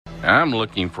I'm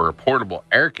looking for a portable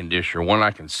air conditioner, one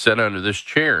I can set under this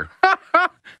chair.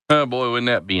 Oh, boy, wouldn't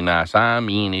that be nice? I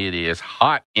mean, it is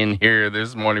hot in here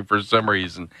this morning for some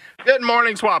reason. Good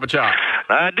morning, Swap-A-Chop.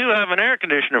 I do have an air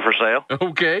conditioner for sale.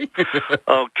 Okay.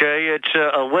 Okay, it's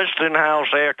a Westinghouse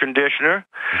air conditioner.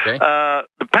 Okay.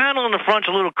 The panel in the front's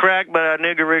a little cracked, but I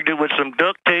nigger-rigged it with some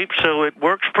duct tape, so it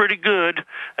works pretty good.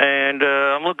 And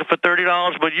I'm looking for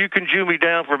 $30, but you can Jew me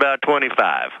down for about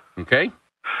 $25. Okay.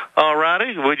 All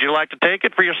righty. Would you like to take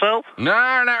it for yourself? No,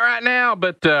 not right now,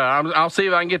 but I'll see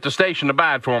if I can get the station to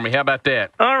buy it for me. How about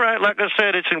that? All right. Like I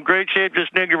said, it's in great shape.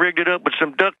 Just nigger-rigged it up with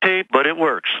some duct tape, but it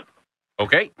works.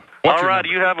 Okay. All right.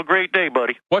 You have a great day,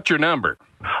 buddy. What's your number?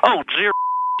 Oh,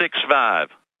 065.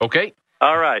 Okay.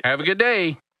 All right. Have a good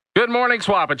day. Good morning,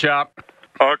 Swap-A-Chop.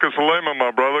 Arca Salema,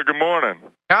 my brother. Good morning.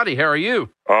 Howdy, how are you?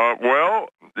 Well,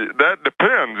 that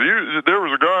depends. There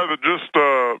was a guy that just,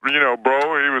 bro,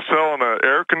 he was selling an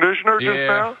air conditioner just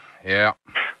now. Yeah.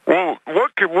 Well,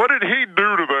 what did he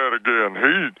do to that again?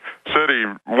 He said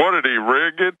what did he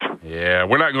rig it? Yeah,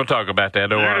 we're not going to talk about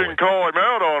that, You didn't call him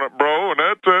out on it, bro, and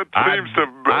that seems to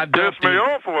piss me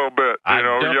off a little bit. I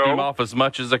dumped him off as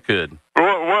much as I could.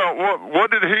 Well,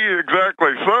 what did he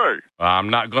exactly say? I'm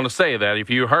not going to say that. If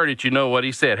you heard it, you know what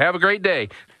he said. Have a great day.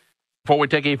 Before we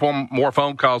take any more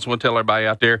phone calls, we'll tell everybody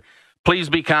out there, please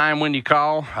be kind when you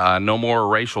call. No more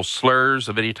racial slurs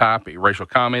of any type, racial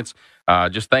comments.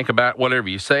 Just think about whatever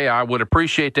you say. I would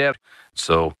appreciate that.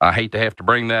 So I hate to have to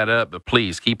bring that up, but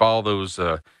please keep all those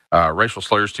racial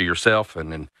slurs to yourself,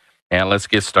 and let's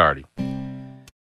get started.